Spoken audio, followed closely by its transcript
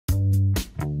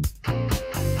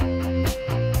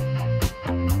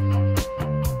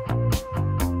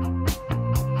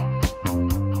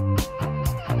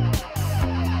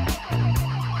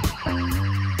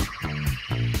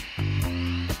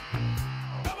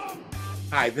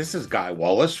Hi, this is Guy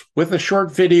Wallace with a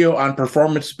short video on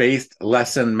performance-based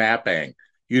lesson mapping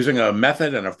using a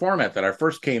method and a format that I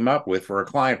first came up with for a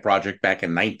client project back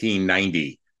in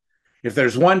 1990. If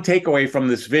there's one takeaway from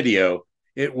this video,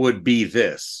 it would be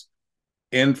this: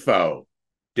 info,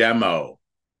 demo,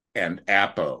 and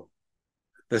apo.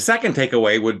 The second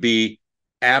takeaway would be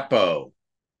apo,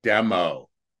 demo,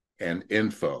 and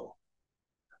info.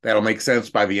 That'll make sense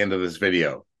by the end of this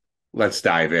video. Let's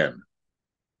dive in.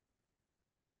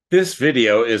 This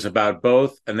video is about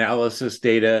both analysis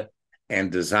data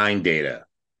and design data.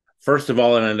 First of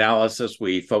all, in analysis,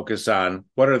 we focus on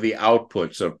what are the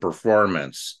outputs of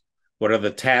performance, what are the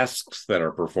tasks that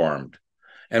are performed,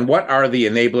 and what are the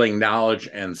enabling knowledge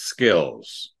and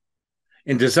skills.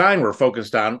 In design, we're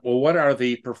focused on, well, what are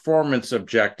the performance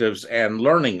objectives and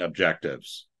learning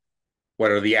objectives?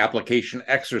 What are the application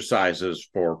exercises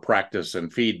for practice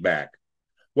and feedback?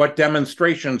 What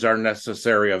demonstrations are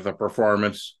necessary of the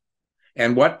performance?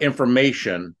 And what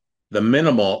information, the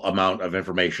minimal amount of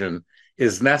information,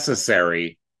 is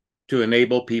necessary to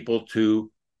enable people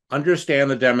to understand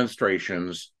the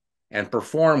demonstrations and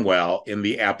perform well in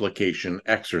the application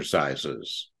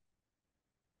exercises.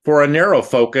 For a narrow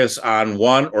focus on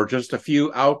one or just a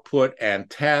few output and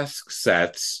task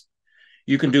sets,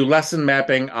 you can do lesson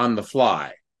mapping on the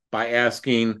fly by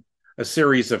asking a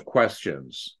series of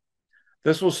questions.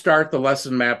 This will start the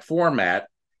lesson map format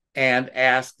and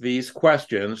ask these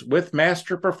questions with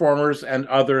master performers and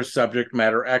other subject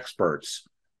matter experts,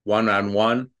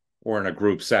 one-on-one or in a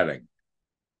group setting.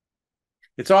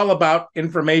 It's all about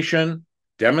information,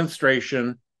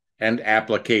 demonstration, and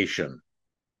application.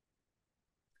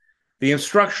 The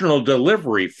instructional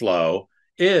delivery flow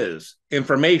is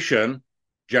information,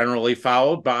 generally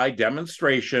followed by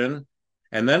demonstration,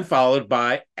 and then followed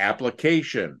by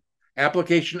application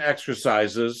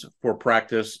exercises for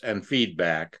practice and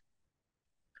feedback.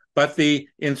 But the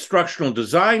instructional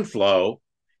design flow,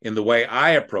 in the way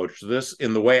I approach this,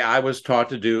 in the way I was taught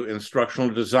to do instructional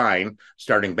design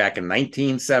starting back in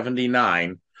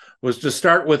 1979, was to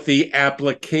start with the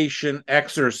application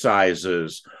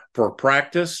exercises for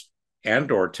practice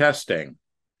and or testing.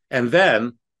 And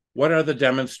then, what are the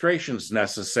demonstrations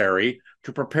necessary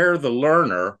to prepare the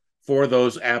learner for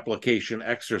those application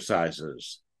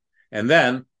exercises? And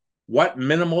then, what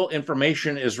minimal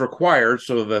information is required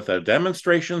so that the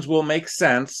demonstrations will make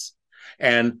sense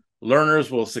and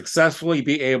learners will successfully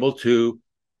be able to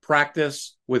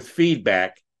practice with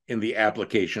feedback in the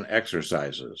application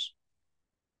exercises.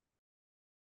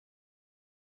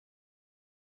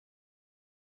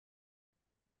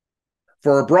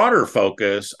 For a broader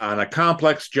focus on a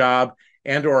complex job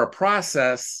and or a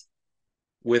process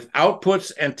with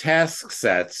outputs and task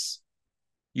sets,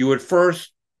 you would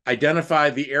first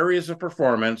identify the areas of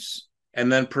performance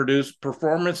and then produce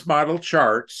performance model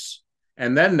charts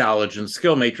and then knowledge and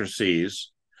skill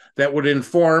matrices that would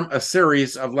inform a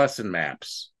series of lesson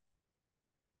maps.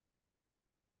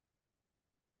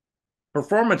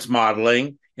 Performance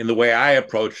modeling, in the way I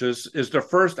approach this, is to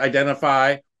first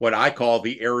identify what I call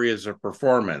the areas of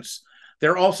performance.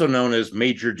 They're also known as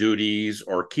major duties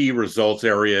or key results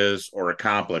areas or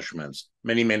accomplishments,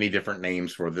 many different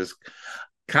names for this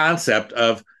concept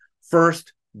of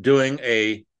first doing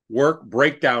a work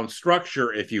breakdown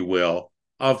structure, if you will,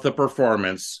 of the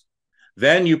performance.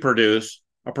 Then you produce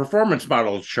a performance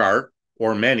model chart,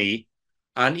 or many,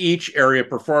 on each area of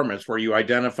performance where you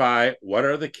identify what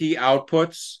are the key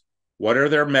outputs, what are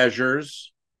their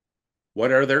measures,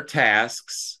 what are their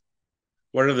tasks,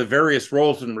 what are the various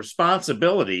roles and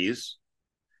responsibilities,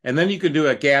 and then you can do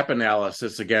a gap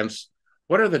analysis against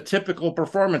what are the typical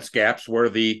performance gaps where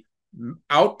the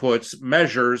outputs,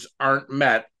 measures aren't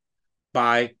met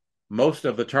by most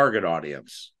of the target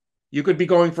audience. You could be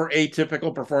going for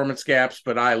atypical performance gaps,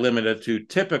 but I limit it to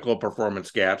typical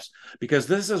performance gaps because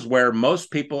this is where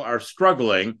most people are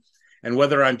struggling. And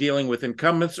whether I'm dealing with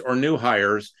incumbents or new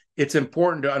hires, it's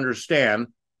important to understand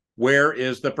where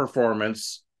is the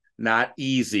performance not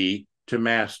easy to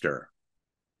master.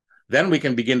 Then we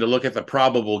can begin to look at the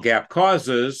probable gap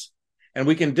causes, and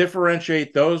we can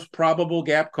differentiate those probable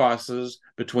gap causes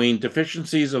between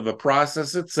deficiencies of the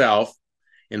process itself,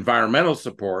 environmental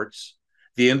supports,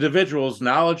 the individual's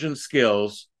knowledge and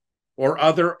skills, or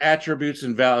other attributes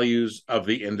and values of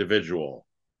the individual.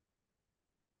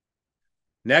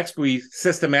 Next, we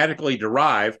systematically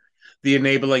derive the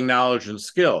enabling knowledge and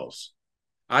skills.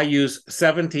 I use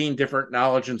 17 different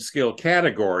knowledge and skill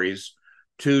categories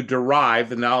to derive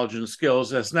the knowledge and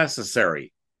skills as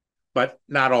necessary. But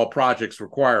not all projects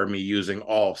require me using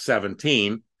all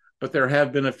 17, but there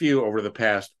have been a few over the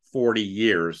past 40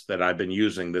 years that I've been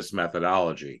using this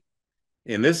methodology.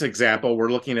 In this example,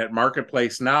 we're looking at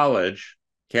marketplace knowledge,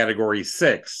 category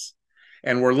 6,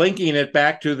 and we're linking it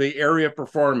back to the area of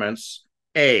performance,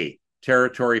 A,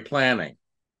 territory planning.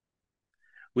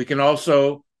 We can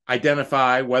also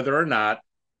identify whether or not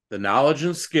the knowledge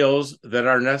and skills that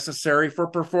are necessary for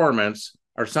performance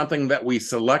are something that we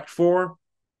select for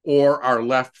or are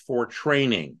left for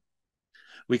training.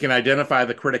 We can identify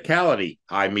the criticality,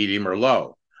 high, medium, or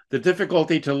low, the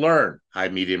difficulty to learn, high,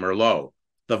 medium, or low,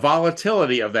 the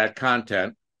volatility of that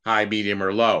content, high, medium,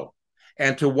 or low,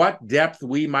 and to what depth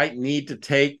we might need to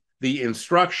take the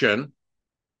instruction,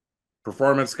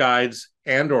 performance guides,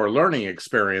 and or learning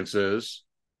experiences,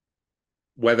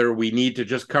 whether we need to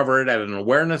just cover it at an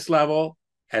awareness level,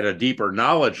 at a deeper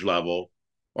knowledge level,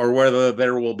 or whether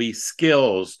there will be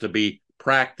skills to be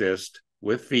practiced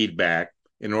with feedback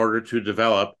in order to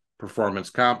develop performance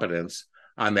competence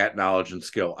on that knowledge and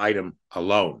skill item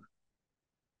alone.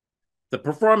 The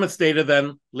performance data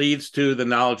then leads to the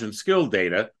knowledge and skill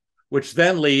data, which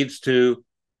then leads to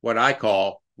what I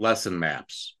call lesson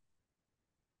maps.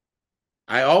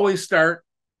 I always start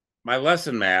my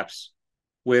lesson maps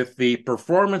with the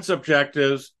performance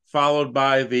objectives followed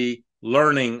by the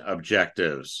learning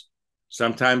objectives.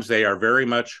 Sometimes they are very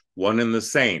much one and the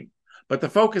same, but the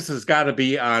focus has got to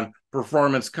be on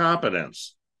performance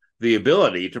competence, the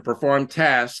ability to perform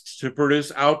tasks to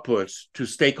produce outputs to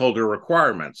stakeholder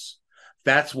requirements.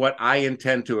 That's what I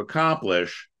intend to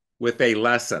accomplish with a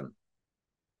lesson.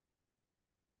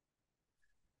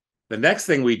 The next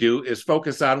thing we do is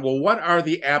focus on, well, what are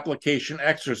the application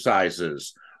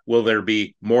exercises? Will there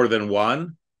be more than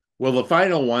one? Will the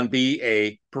final one be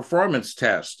a performance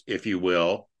test, if you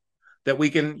will, that we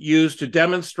can use to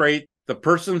demonstrate the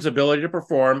person's ability to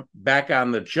perform back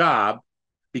on the job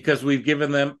because we've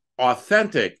given them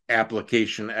authentic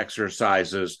application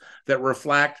exercises that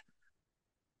reflect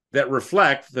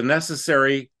the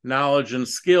necessary knowledge and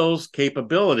skills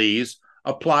capabilities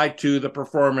applied to the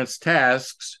performance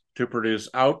tasks to produce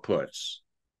outputs.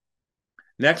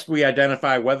 Next, we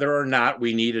identify whether or not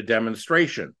we need a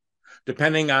demonstration.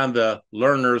 Depending on the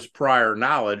learner's prior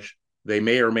knowledge, they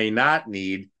may or may not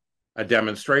need a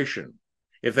demonstration.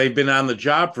 If they've been on the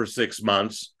job for 6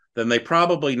 months, then they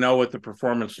probably know what the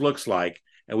performance looks like,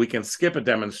 and we can skip a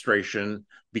demonstration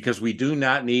because we do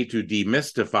not need to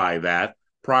demystify that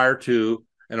prior to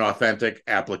an authentic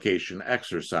application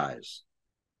exercise.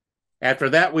 After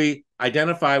that, we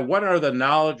identify what are the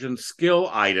knowledge and skill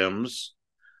items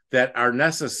that are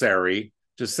necessary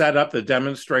to set up the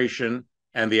demonstration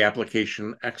and the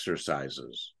application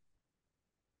exercises.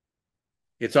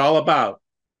 It's all about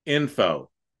info,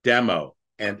 demo,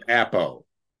 and APO.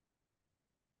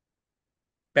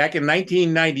 Back in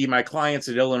 1990, my clients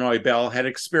at Illinois Bell had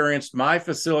experienced my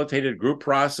facilitated group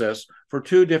process for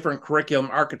 2 different curriculum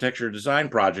architecture design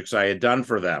projects I had done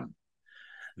for them.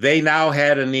 They now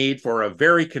had a need for a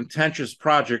very contentious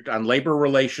project on labor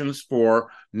relations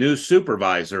for new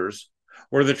supervisors,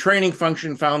 where the training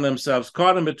function found themselves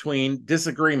caught in between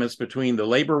disagreements between the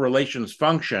labor relations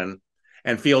function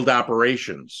and field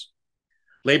operations.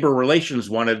 Labor relations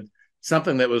wanted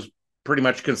something that was pretty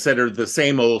much considered the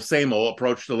same old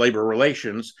approach to labor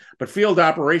relations, but field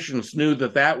operations knew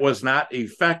that that was not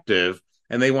effective,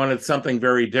 and they wanted something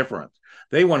very different.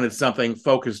 They wanted something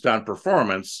focused on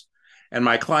performance, and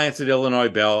my clients at Illinois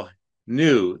Bell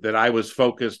knew that I was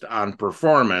focused on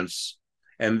performance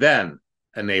and then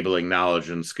enabling knowledge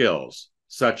and skills,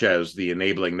 such as the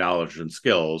enabling knowledge and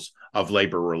skills of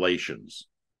labor relations.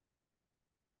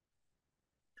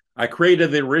 I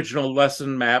created the original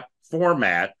lesson map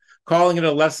format, calling it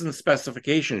a lesson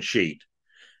specification sheet.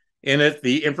 In it,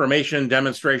 the information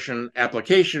demonstration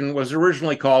application was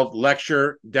originally called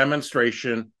lecture,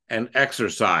 demonstration, and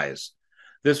exercise.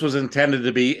 This was intended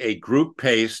to be a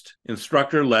group-paced,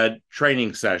 instructor-led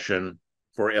training session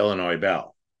for Illinois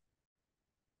Bell.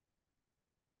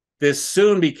 This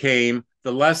soon became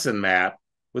the lesson map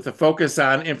with a focus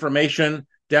on information,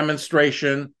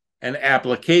 demonstration, and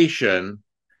application,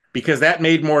 because that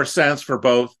made more sense for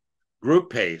both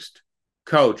group-paced,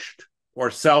 coached, or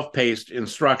self-paced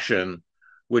instruction,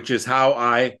 which is how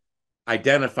I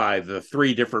identify the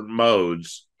 3 different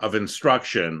modes of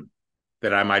instruction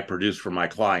that I might produce for my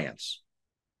clients.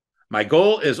 My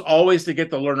goal is always to get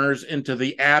the learners into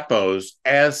the APOs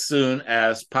as soon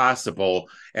as possible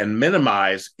and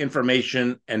minimize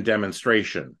information and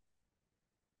demonstration.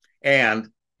 And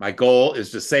my goal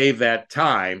is to save that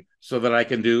time so that I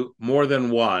can do more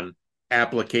than one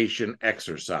application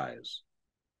exercise.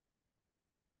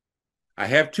 I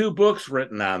have 2 books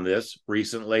written on this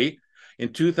recently.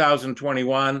 In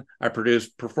 2021, I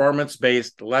produced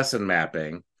Performance-Based Lesson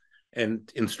Mapping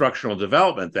and Instructional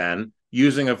Development then,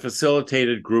 using a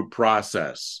facilitated group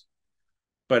process.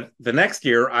 But the next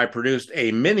year, I produced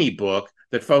a mini book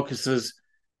that focuses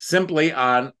simply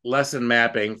on lesson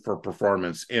mapping for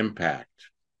performance impact.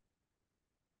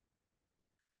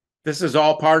 This is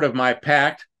all part of my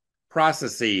PACT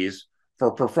processes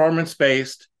for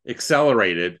performance-based,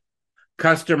 accelerated,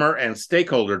 customer and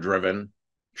stakeholder-driven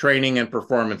training and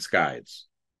performance guides.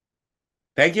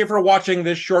 Thank you for watching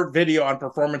this short video on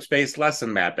performance-based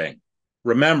lesson mapping.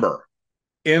 Remember,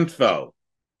 info,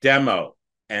 demo,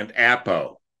 and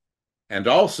APO. And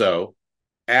also,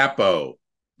 APO,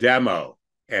 demo,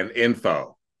 and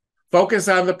info. Focus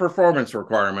on the performance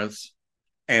requirements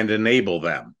and enable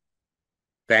them.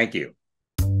 Thank you.